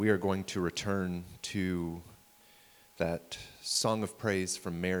We are going to return to that song of praise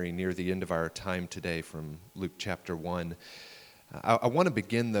from Mary near the end of our time today from Luke chapter 1. I want to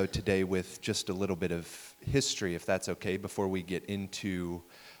begin, though, today with just a little bit of history, if that's okay, before we get into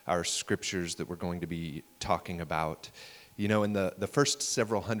our scriptures that we're going to be talking about. You know, in the first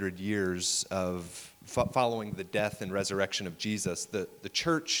several hundred years of following the death and resurrection of Jesus, the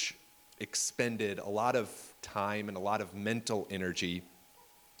church expended a lot of time and a lot of mental energy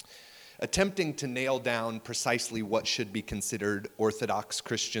attempting to nail down precisely what should be considered Orthodox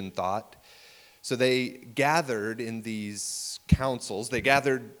Christian thought. So they gathered in these councils, they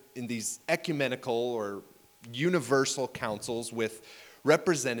gathered in these ecumenical or universal councils with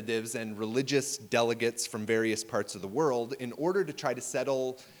representatives and religious delegates from various parts of the world in order to try to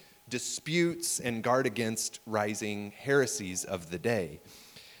settle disputes and guard against rising heresies of the day.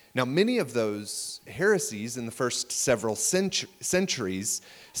 Now, many of those heresies in the first several centuries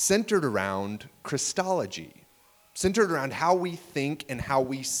centered around Christology, centered around how we think and how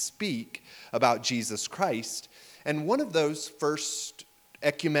we speak about Jesus Christ. And one of those first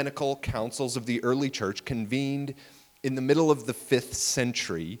ecumenical councils of the early church convened in the middle of the 5th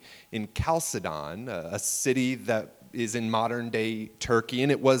century in Chalcedon, a city that is in modern-day Turkey,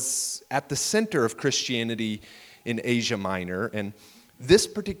 and it was at the center of Christianity in Asia Minor. And this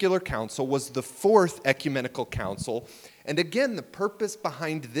particular council was the 4th ecumenical council, and again, the purpose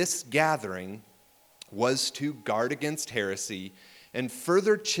behind this gathering was to guard against heresy and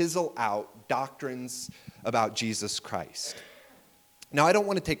further chisel out doctrines about Jesus Christ. Now, I don't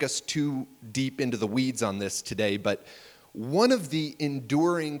want to take us too deep into the weeds on this today, but one of the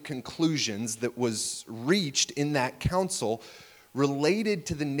enduring conclusions that was reached in that council related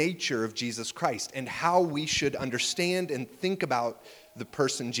to the nature of Jesus Christ and how we should understand and think about the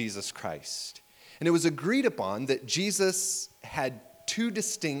person Jesus Christ. And it was agreed upon that Jesus had two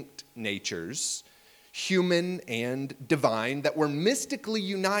distinct natures, human and divine, that were mystically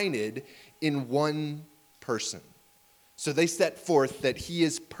united in one person. So they set forth that he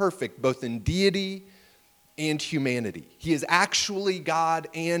is perfect both in deity and humanity. He is actually God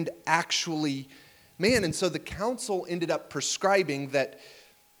and actually man. And so the council ended up prescribing that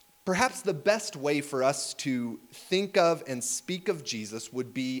perhaps the best way for us to think of and speak of Jesus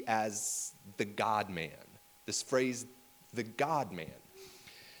would be as the God-man. This phrase, the God-man,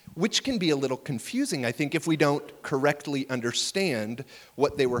 which can be a little confusing, I think, if we don't correctly understand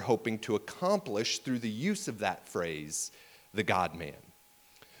what they were hoping to accomplish through the use of that phrase, the God-man.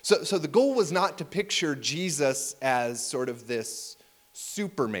 So the goal was not to picture Jesus as sort of this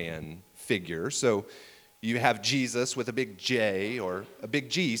Superman figure. So you have Jesus with a big J or a big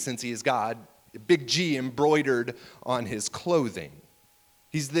G, since he is God, a big G embroidered on his clothing.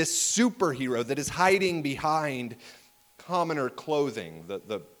 He's this superhero that is hiding behind commoner clothing,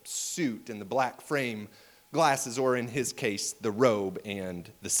 the suit and the black frame glasses, or in his case, the robe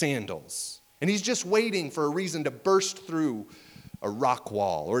and the sandals. And he's just waiting for a reason to burst through a rock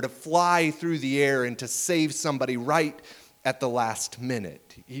wall or to fly through the air and to save somebody right at the last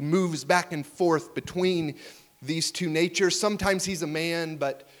minute. He moves back and forth between these two natures. Sometimes he's a man,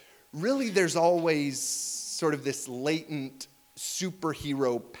 but really there's always sort of this latent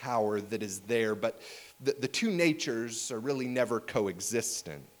superhero power that is there, but the two natures are really never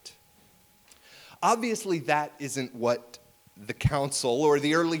coexistent. Obviously, that isn't what the council or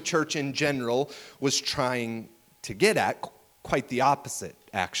the early church in general was trying to get at. Quite the opposite,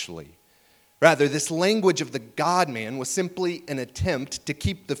 actually. Rather, this language of the God-man was simply an attempt to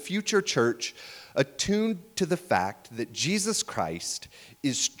keep the future church attuned to the fact that Jesus Christ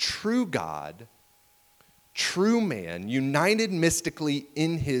is true God, true man, united mystically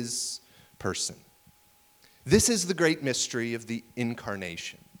in his person. This is the great mystery of the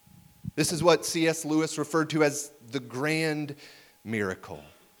incarnation. This is what C.S. Lewis referred to as the grand miracle.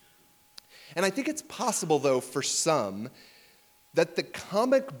 And I think it's possible, though, for some, that the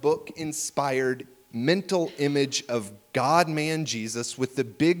comic book-inspired mental image of God-man Jesus with the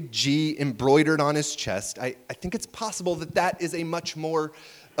big G embroidered on his chest, I think it's possible that that is a much more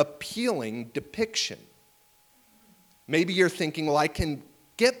appealing depiction. Maybe you're thinking, well, I can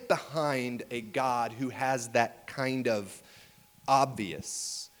get behind a God who has that kind of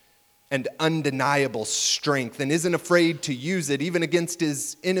obvious and undeniable strength and isn't afraid to use it even against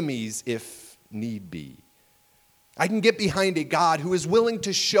his enemies if need be. I can get behind a God who is willing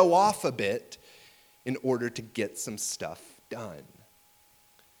to show off a bit in order to get some stuff done.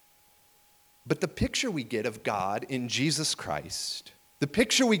 But the picture we get of God in Jesus Christ, the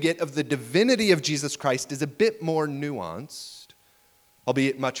picture we get of the divinity of Jesus Christ is a bit more nuanced,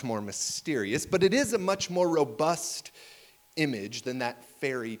 albeit much more mysterious, but it is a much more robust image than that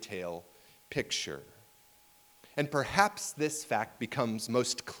fairy tale picture. And perhaps this fact becomes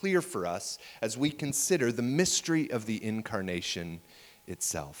most clear for us as we consider the mystery of the incarnation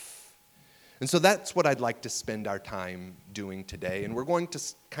itself. And so that's what I'd like to spend our time doing today. And we're going to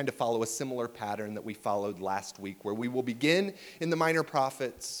kind of follow a similar pattern that we followed last week, where we will begin in the Minor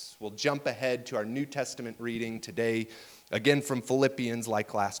Prophets. We'll jump ahead to our New Testament reading today, again from Philippians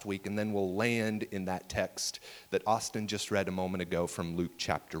like last week, and then we'll land in that text that Austin just read a moment ago from Luke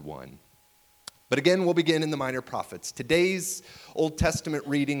chapter 1. But again, we'll begin in the Minor Prophets. Today's Old Testament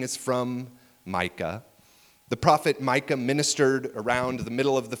reading is from Micah. The prophet Micah ministered around the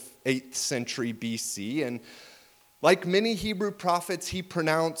middle of the 8th century BC, and like many Hebrew prophets, he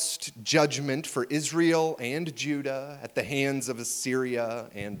pronounced judgment for Israel and Judah at the hands of Assyria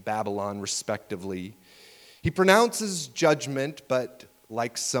and Babylon, respectively. He pronounces judgment, but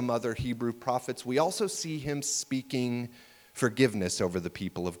like some other Hebrew prophets, we also see him speaking forgiveness over the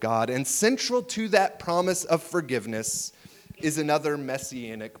people of God. And central to that promise of forgiveness is another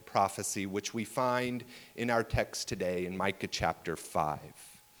messianic prophecy, which we find in our text today in Micah chapter 5.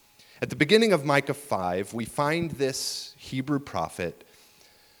 At the beginning of Micah 5, we find this Hebrew prophet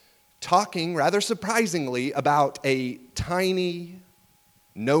talking, rather surprisingly, about a tiny,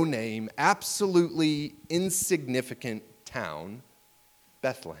 no-name, absolutely insignificant town,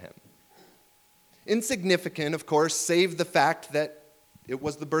 Bethlehem. Insignificant, of course, save the fact that it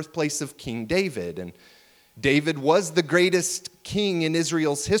was the birthplace of King David, and David was the greatest king in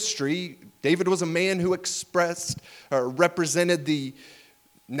Israel's history. David was a man who represented the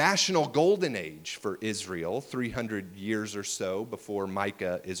national golden age for Israel 300 years or so before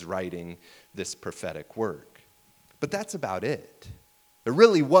Micah is writing this prophetic work. But that's about it. There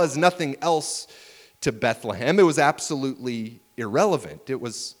really was nothing else to Bethlehem. It was absolutely irrelevant. It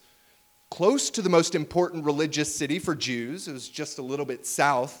was close to the most important religious city for Jews. It was just a little bit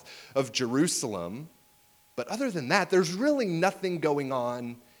south of Jerusalem. But other than that, there's really nothing going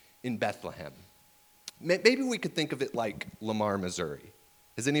on in Bethlehem. Maybe we could think of it like Lamar, Missouri.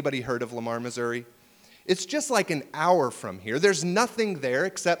 Has anybody heard of Lamar, Missouri? It's just like an hour from here. There's nothing there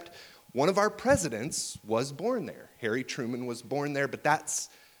except one of our presidents was born there. Harry Truman was born there, but that's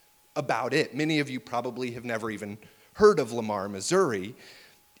about it. Many of you probably have never even heard of Lamar, Missouri.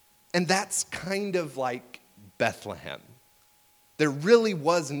 And that's kind of like Bethlehem. There really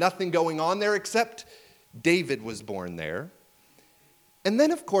was nothing going on there except David was born there. And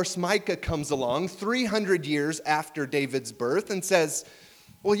then, of course, Micah comes along 300 years after David's birth and says,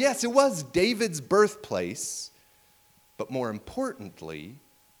 well, yes, it was David's birthplace, but more importantly,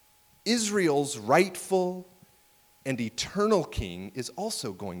 Israel's rightful and eternal king is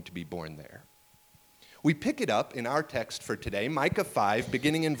also going to be born there. We pick it up in our text for today, Micah 5,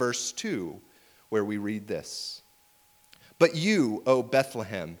 beginning in verse 2, where we read this. But you, O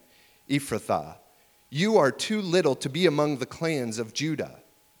Bethlehem, Ephrathah, you are too little to be among the clans of Judah.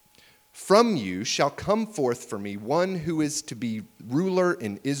 From you shall come forth for me one who is to be ruler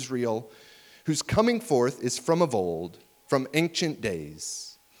in Israel, whose coming forth is from of old, from ancient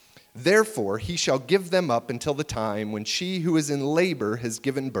days. Therefore he shall give them up until the time when she who is in labor has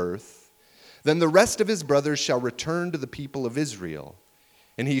given birth. Then the rest of his brothers shall return to the people of Israel,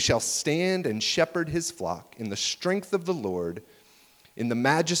 and he shall stand and shepherd his flock in the strength of the Lord, in the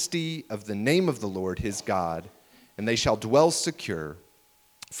majesty of the name of the Lord his God, and they shall dwell secure.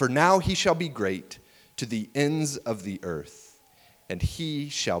 For now he shall be great to the ends of the earth, and he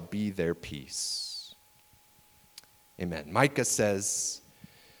shall be their peace. Amen. Micah says,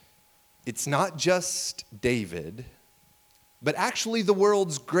 it's not just David, but actually the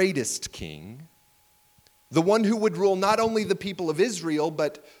world's greatest king, the one who would rule not only the people of Israel,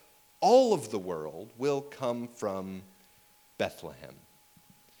 but all of the world, will come from Bethlehem.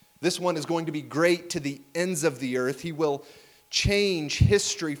 This one is going to be great to the ends of the earth. He will change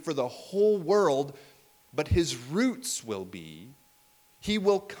history for the whole world, but his roots will be, he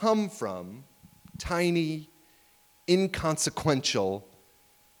will come from tiny, inconsequential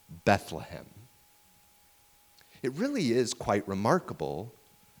Bethlehem. It really is quite remarkable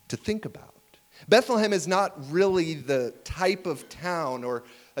to think about. Bethlehem is not really the type of town or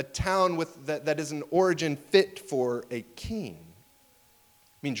a town with that is an origin fit for a king.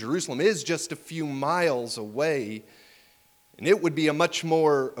 I mean, Jerusalem is just a few miles away, and it would be a much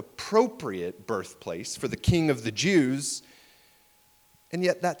more appropriate birthplace for the king of the Jews, and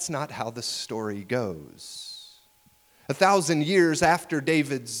yet that's not how the story goes. 1,000 years after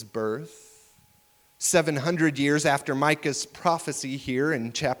David's birth, 700 years after Micah's prophecy here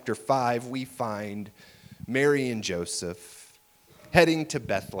in chapter 5, we find Mary and Joseph heading to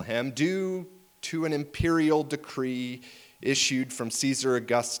Bethlehem due to an imperial decree issued from Caesar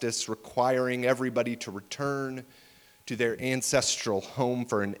Augustus requiring everybody to return to their ancestral home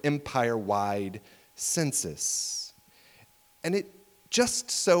for an empire-wide census. And it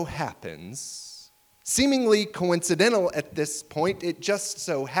just so happens, seemingly coincidental at this point, it just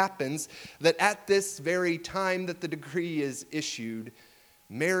so happens that at this very time that the decree is issued,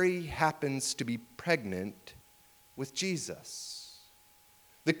 Mary happens to be pregnant with Jesus,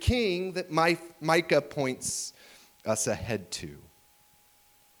 the king that Micah points us ahead to.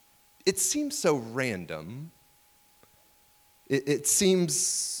 It seems so random. It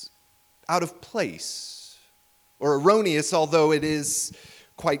seems out of place or erroneous, although it is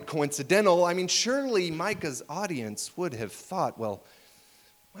quite coincidental. I mean, surely Micah's audience would have thought, well,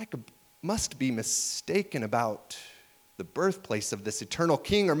 Micah must be mistaken about the birthplace of this eternal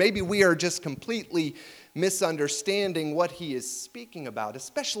king, or maybe we are just completely misunderstanding what he is speaking about,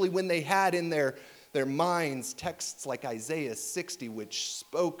 especially when they had in their minds texts like Isaiah 60, which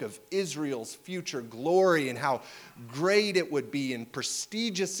spoke of Israel's future glory and how great it would be and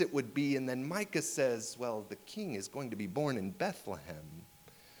prestigious it would be. And then Micah says, well, the king is going to be born in Bethlehem,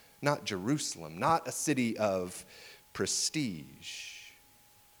 not Jerusalem, not a city of prestige.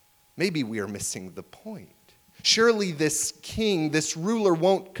 Maybe we are missing the point. Surely this king, this ruler,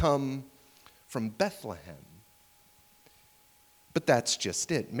 won't come from Bethlehem. But that's just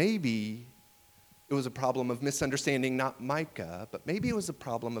it. Maybe it was a problem of misunderstanding not Micah, but maybe it was a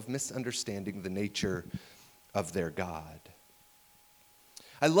problem of misunderstanding the nature of their God.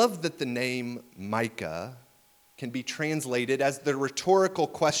 I love that the name Micah can be translated as the rhetorical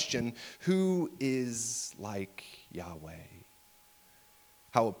question, who is like Yahweh?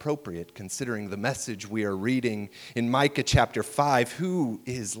 How appropriate, considering the message we are reading in Micah chapter 5. Who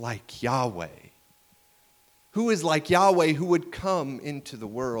is like Yahweh? Who is like Yahweh who would come into the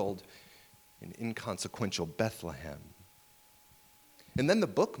world in inconsequential Bethlehem? And then the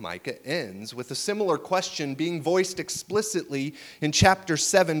book Micah ends with a similar question being voiced explicitly in chapter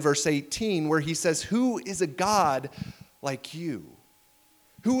 7, verse 18, where he says, who is a God like you?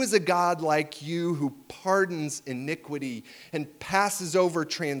 Who is a God like you who pardons iniquity and passes over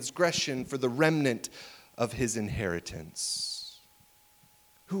transgression for the remnant of his inheritance?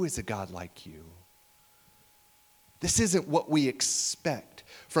 Who is a God like you? This isn't what we expect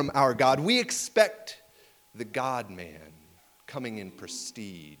from our God. We expect the God-man coming in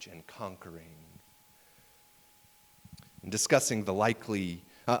prestige and conquering. And discussing the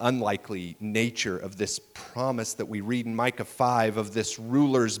unlikely nature of this promise that we read in Micah 5 of this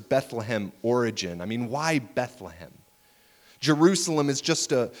ruler's Bethlehem origin. I mean, why Bethlehem? Jerusalem is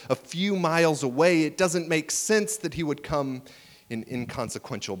just a few miles away. It doesn't make sense that he would come in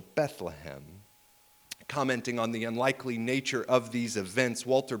inconsequential Bethlehem. Commenting on the unlikely nature of these events,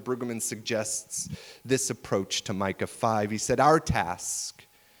 Walter Brueggemann suggests this approach to Micah 5. He said, our task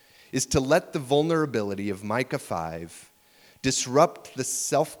is to let the vulnerability of Micah 5 disrupt the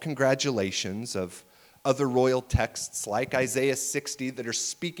self-congratulations of other royal texts like Isaiah 60 that are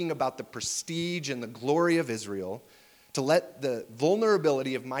speaking about the prestige and the glory of Israel, to let the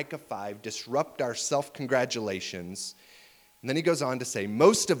vulnerability of Micah 5 disrupt our self-congratulations. And then he goes on to say,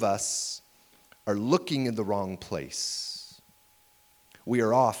 most of us are looking in the wrong place. We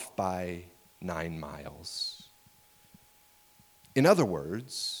are off by 9 miles. In other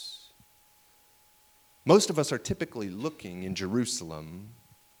words, most of us are typically looking in Jerusalem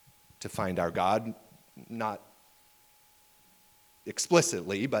to find our God, not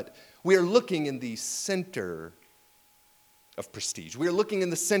explicitly, but we are looking in the center of prestige. We are looking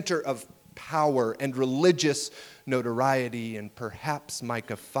in the center of power and religious notoriety, and perhaps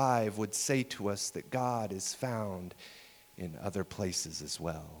Micah 5 would say to us that God is found in other places as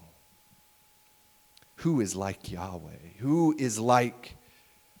well. Who is like Yahweh? Who is like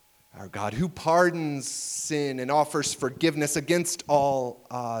our God, who pardons sin and offers forgiveness against all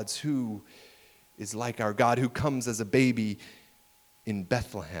odds? Who is like our God, who comes as a baby in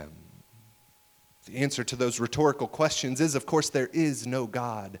Bethlehem? The answer to those rhetorical questions is, of course, there is no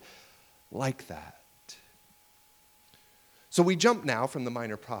God like that. So we jump now from the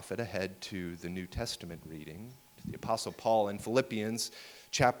Minor Prophet ahead to the New Testament reading, to the Apostle Paul in Philippians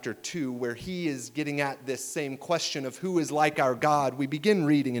chapter 2, where he is getting at this same question of who is like our God. We begin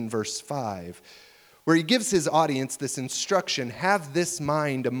reading in verse 5, where he gives his audience this instruction: have this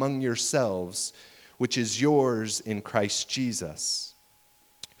mind among yourselves, which is yours in Christ Jesus,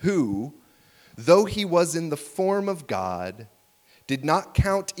 who, though he was in the form of God, did not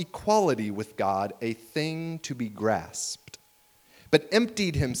count equality with God a thing to be grasped, but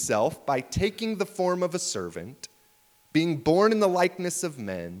emptied himself by taking the form of a servant, being born in the likeness of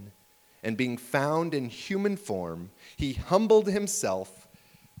men, and being found in human form, he humbled himself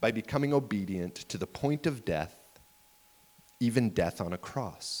by becoming obedient to the point of death, even death on a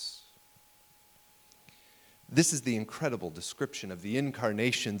cross. This is the incredible description of the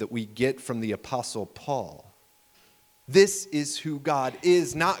incarnation that we get from the Apostle Paul. This is who God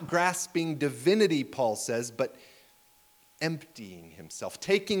is, not grasping divinity, Paul says, but emptying himself,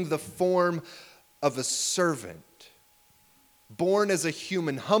 taking the form of a servant, born as a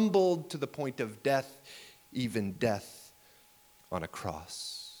human, humbled to the point of death, even death on a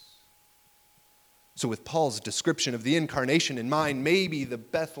cross. So with Paul's description of the incarnation in mind, maybe the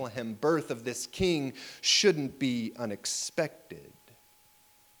Bethlehem birth of this king shouldn't be unexpected.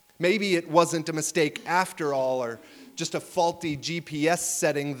 Maybe it wasn't a mistake after all, or just a faulty GPS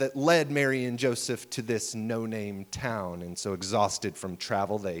setting that led Mary and Joseph to this no-name town. And so exhausted from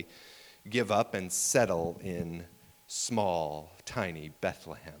travel, they give up and settle in small, tiny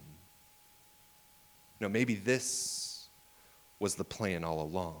Bethlehem. No, maybe this was the plan all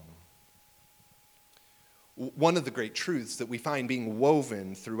along. One of the great truths that we find being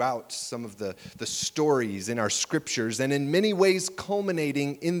woven throughout some of the stories in our scriptures, and in many ways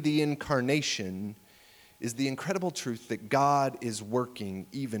culminating in the incarnation, is the incredible truth that God is working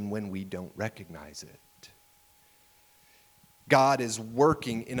even when we don't recognize it. God is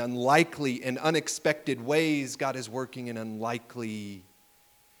working in unlikely and unexpected ways. God is working in unlikely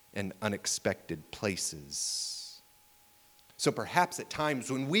and unexpected places. So perhaps at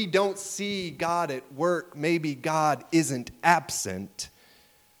times when we don't see God at work, maybe God isn't absent,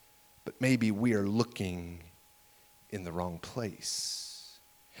 but maybe we are looking in the wrong place.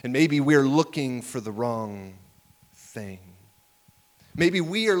 And maybe we're looking for the wrong thing. Maybe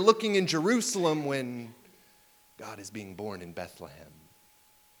we are looking in Jerusalem when God is being born in Bethlehem.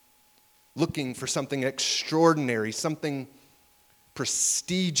 Looking for something extraordinary, something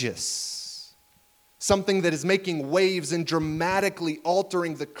prestigious. Something that is making waves and dramatically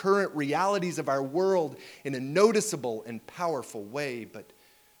altering the current realities of our world in a noticeable and powerful way. But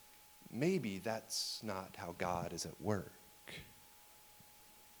maybe that's not how God is at work.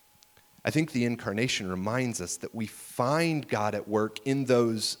 I think the incarnation reminds us that we find God at work in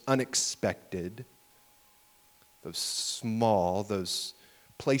those unexpected, those small, those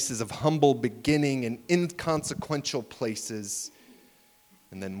places of humble beginning and inconsequential places.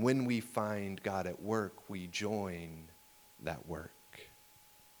 And then when we find God at work, we join that work.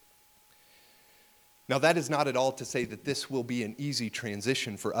 Now, that is not at all to say that this will be an easy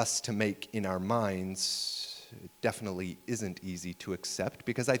transition for us to make in our minds. It definitely isn't easy to accept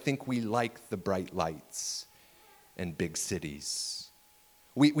because I think we like the bright lights and big cities.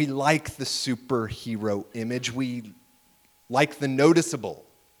 We like the superhero image. We like the noticeable,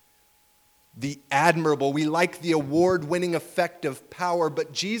 the admirable. We like the award-winning effect of power,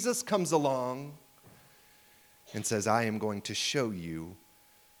 but Jesus comes along and says, I am going to show you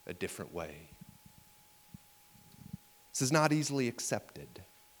a different way. This is not easily accepted.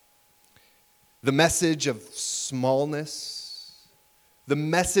 The message of smallness, the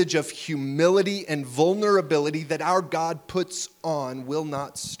message of humility and vulnerability that our God puts on will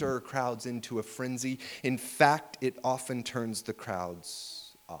not stir crowds into a frenzy. In fact, it often turns the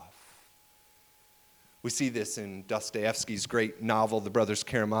crowds off. We see this in Dostoevsky's great novel, The Brothers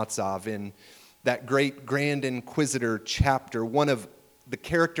Karamazov, in that great Grand Inquisitor chapter. One of the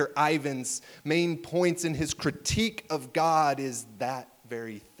character Ivan's main points in his critique of God is that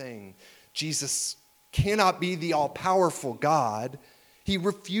very thing. Jesus cannot be the all-powerful God. He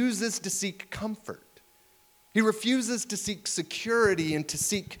refuses to seek comfort. He refuses to seek security and to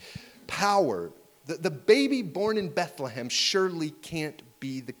seek power. The baby born in Bethlehem surely can't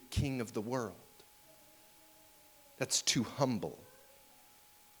be the king of the world. That's too humble.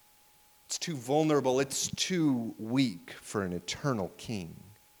 It's too vulnerable. It's too weak for an eternal king.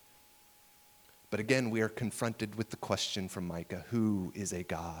 But again, we are confronted with the question from Micah, who is a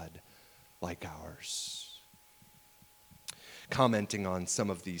God like ours? Commenting on some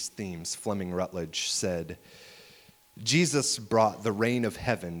of these themes, Fleming Rutledge said, Jesus brought the reign of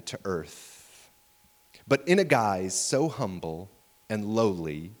heaven to earth, but in a guise so humble and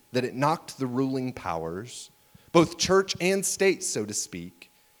lowly that it knocked the ruling powers, both church and state, so to speak,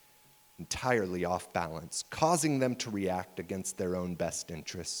 entirely off balance, causing them to react against their own best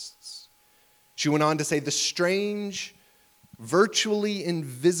interests. She went on to say, the strange, virtually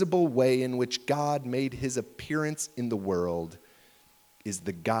invisible way in which God made his appearance in the world is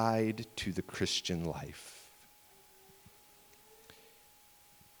the guide to the Christian life.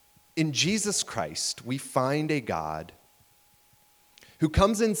 In Jesus Christ, we find a God who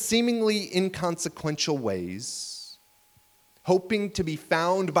comes in seemingly inconsequential ways, hoping to be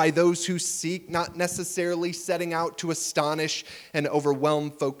found by those who seek, not necessarily setting out to astonish and overwhelm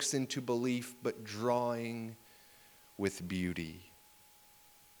folks into belief, but drawing with beauty.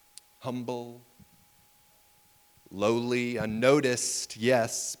 Humble, lowly, unnoticed,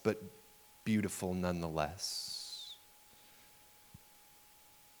 yes, but beautiful nonetheless.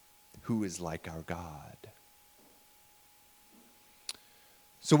 Who is like our God?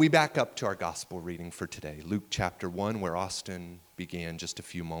 So we back up to our gospel reading for today, Luke chapter 1, where Austin began just a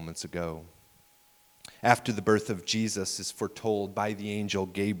few moments ago. After the birth of Jesus is foretold by the angel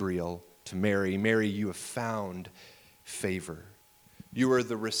Gabriel to Mary, Mary, you have found favor. You are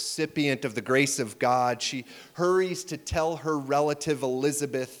the recipient of the grace of God. She hurries to tell her relative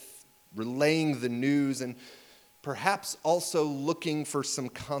Elizabeth, relaying the news and perhaps also looking for some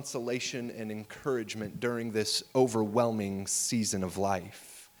consolation and encouragement during this overwhelming season of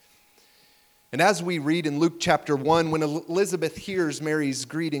life. And as we read in Luke chapter 1, when Elizabeth hears Mary's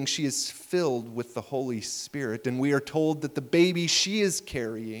greeting, she is filled with the Holy Spirit. And we are told that the baby she is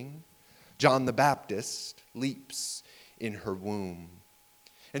carrying, John the Baptist, leaps in her womb.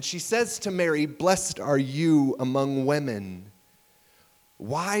 And she says to Mary, "Blessed are you among women.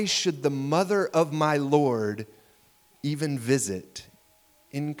 Why should the mother of my Lord even visit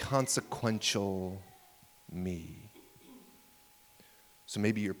inconsequential me?" So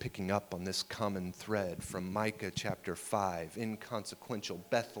maybe you're picking up on this common thread from Micah chapter 5, inconsequential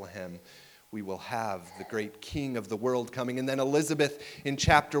Bethlehem. We will have the great King of the world coming. And then Elizabeth in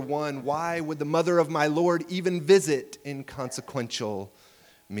chapter 1, why would the mother of my Lord even visit inconsequential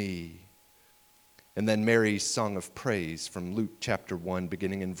me? And then Mary's song of praise from Luke chapter 1,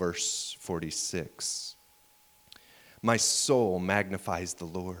 beginning in verse 46. My soul magnifies the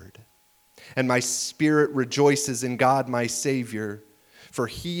Lord, and my spirit rejoices in God my Savior, for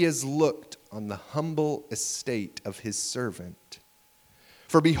he has looked on the humble estate of his servant.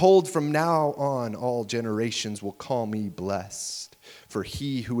 For behold, from now on all generations will call me blessed, for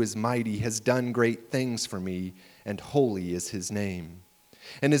he who is mighty has done great things for me, and holy is his name.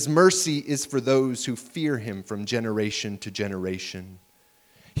 And his mercy is for those who fear him from generation to generation.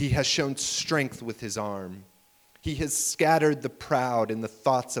 He has shown strength with his arm. He has scattered the proud in the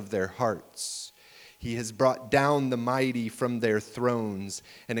thoughts of their hearts. He has brought down the mighty from their thrones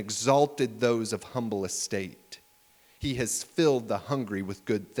and exalted those of humble estate. He has filled the hungry with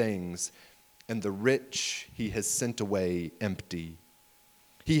good things, and the rich he has sent away empty.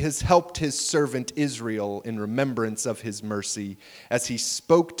 He has helped his servant Israel in remembrance of his mercy, as he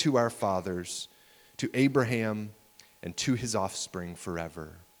spoke to our fathers, to Abraham, and to his offspring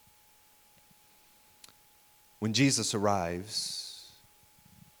forever. When Jesus arrives,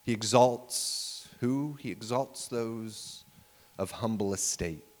 he exalts who? He exalts those of humble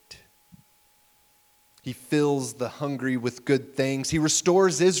estate. He fills the hungry with good things. He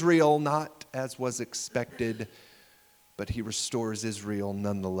restores Israel, not as was expected, but he restores Israel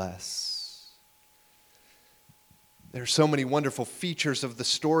nonetheless. There are so many wonderful features of the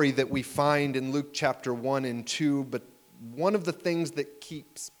story that we find in Luke chapter 1 and 2, but one of the things that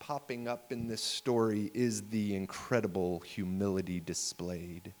keeps popping up in this story is the incredible humility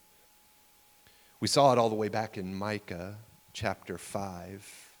displayed. We saw it all the way back in Micah chapter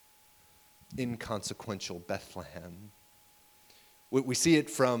 5, inconsequential Bethlehem. We see it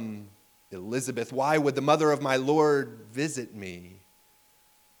from Elizabeth. Why would the mother of my Lord visit me?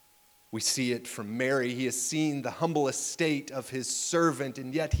 We see it from Mary. He has seen the humble estate of his servant,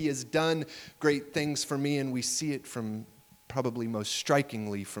 and yet he has done great things for me. And we see it from, probably most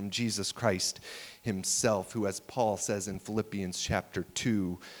strikingly, from Jesus Christ himself, who, as Paul says in Philippians chapter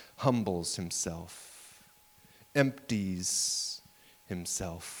 2, humbles himself, empties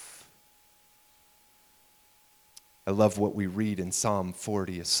himself. I love what we read in Psalm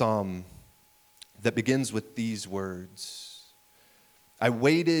 40, a psalm that begins with these words: I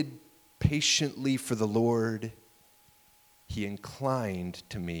waited patiently for the Lord. He inclined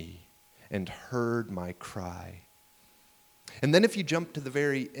to me and heard my cry. And then if you jump to the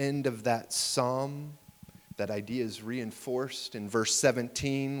very end of that psalm, that idea is reinforced in verse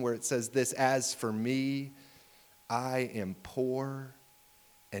 17, where it says this: as for me, I am poor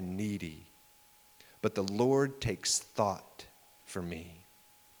and needy, but the Lord takes thought for me.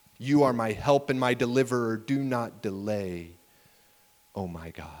 You are my help and my deliverer. Do not delay, oh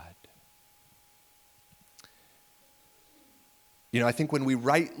my God. I think when we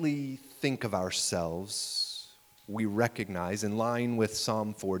rightly think of ourselves, we recognize, in line with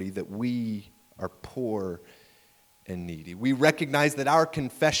Psalm 40, that we are poor and needy. We recognize that our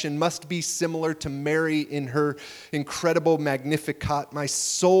confession must be similar to Mary in her incredible Magnificat. My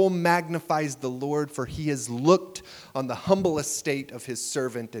soul magnifies the Lord, for he has looked on the humble estate of his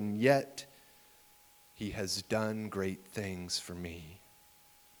servant, and yet he has done great things for me.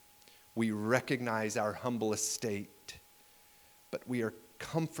 We recognize our humble estate, but we are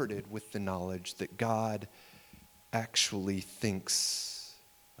comforted with the knowledge that God actually thinks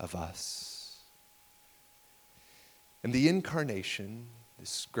of us. And the incarnation,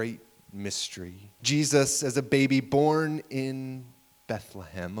 this great mystery, Jesus as a baby born in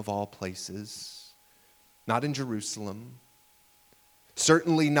Bethlehem of all places, not in Jerusalem,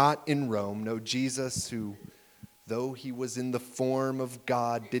 certainly not in Rome. No, Jesus who, though he was in the form of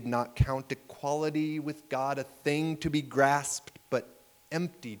God, did not count equality with God a thing to be grasped, but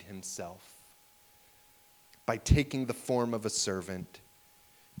emptied himself by taking the form of a servant,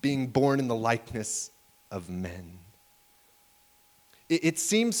 being born in the likeness of men. It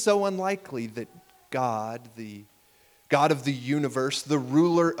seems so unlikely that God, the God of the universe, the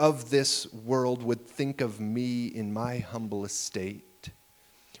ruler of this world, would think of me in my humble estate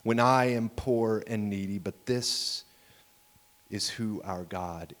when I am poor and needy, but this is who our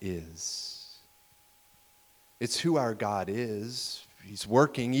God is. It's who our God is. He's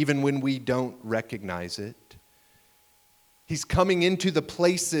working even when we don't recognize it. He's coming into the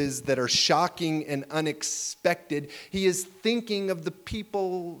places that are shocking and unexpected. He is thinking of the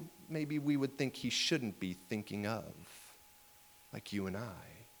people maybe we would think he shouldn't be thinking of, like you and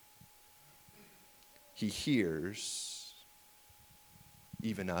I. He hears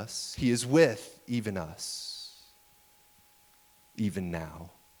even us. He is with even us, even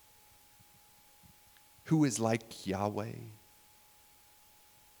now. Who is like Yahweh?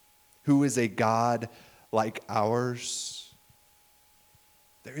 Who is a God like ours?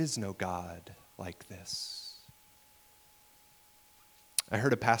 There is no God like this. I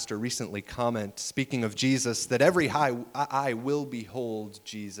heard a pastor recently comment, speaking of Jesus, that every eye will behold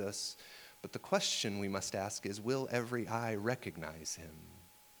Jesus, but the question we must ask is, will every eye recognize him?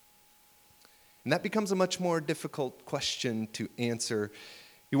 And that becomes a much more difficult question to answer.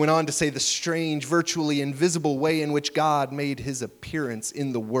 He went on to say the strange, virtually invisible way in which God made his appearance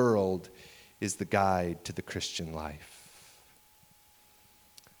in the world is the guide to the Christian life.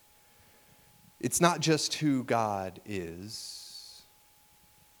 It's not just who God is,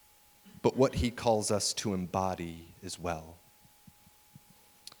 but what he calls us to embody as well.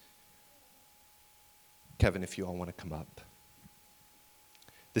 Kevin, if you all want to come up.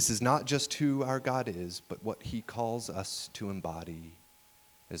 This is not just who our God is, but what he calls us to embody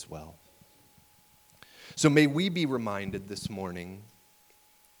as well. So may we be reminded this morning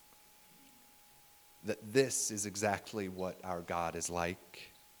that this is exactly what our God is like.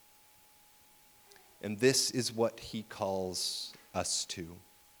 And this is what he calls us to.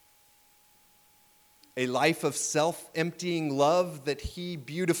 A life of self-emptying love that he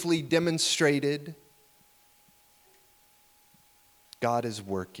beautifully demonstrated. God is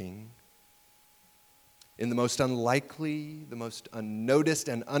working in the most unlikely, the most unnoticed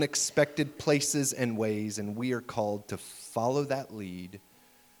and unexpected places and ways, and we are called to follow that lead,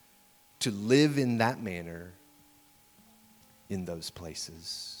 to live in that manner in those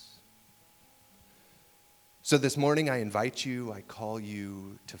places. So this morning I invite you, I call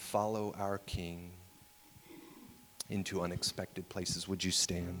you to follow our King into unexpected places. Would you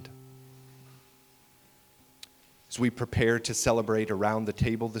stand? As we prepare to celebrate around the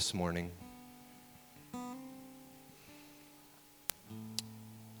table this morning,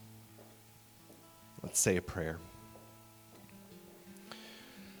 let's say a prayer.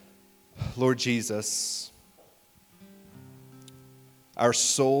 Lord Jesus, our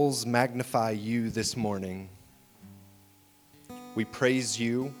souls magnify you this morning. We praise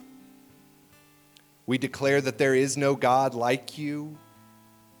you. We declare that there is no God like you.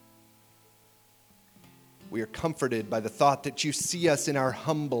 We are comforted by the thought that you see us in our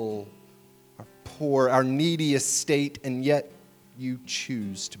humble, our poor, our needy estate, and yet you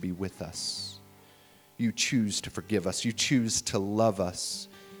choose to be with us. You choose to forgive us. You choose to love us.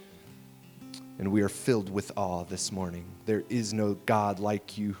 And we are filled with awe this morning. There is no God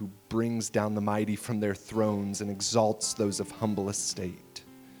like you who brings down the mighty from their thrones and exalts those of humble estate.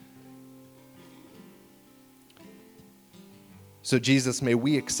 So Jesus, may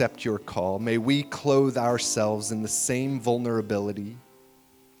we accept your call. May we clothe ourselves in the same vulnerability.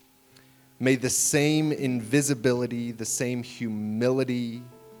 May the same invisibility, the same humility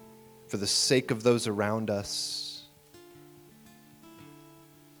for the sake of those around us.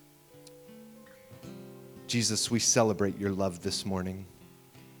 Jesus, we celebrate your love this morning.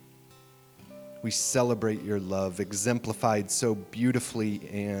 We celebrate your love, exemplified so beautifully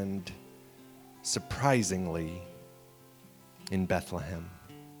and surprisingly in Bethlehem.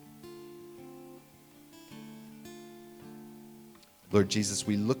 Lord Jesus,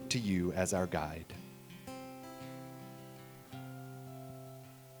 we look to you as our guide.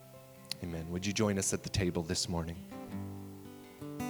 Amen. Would you join us at the table this morning?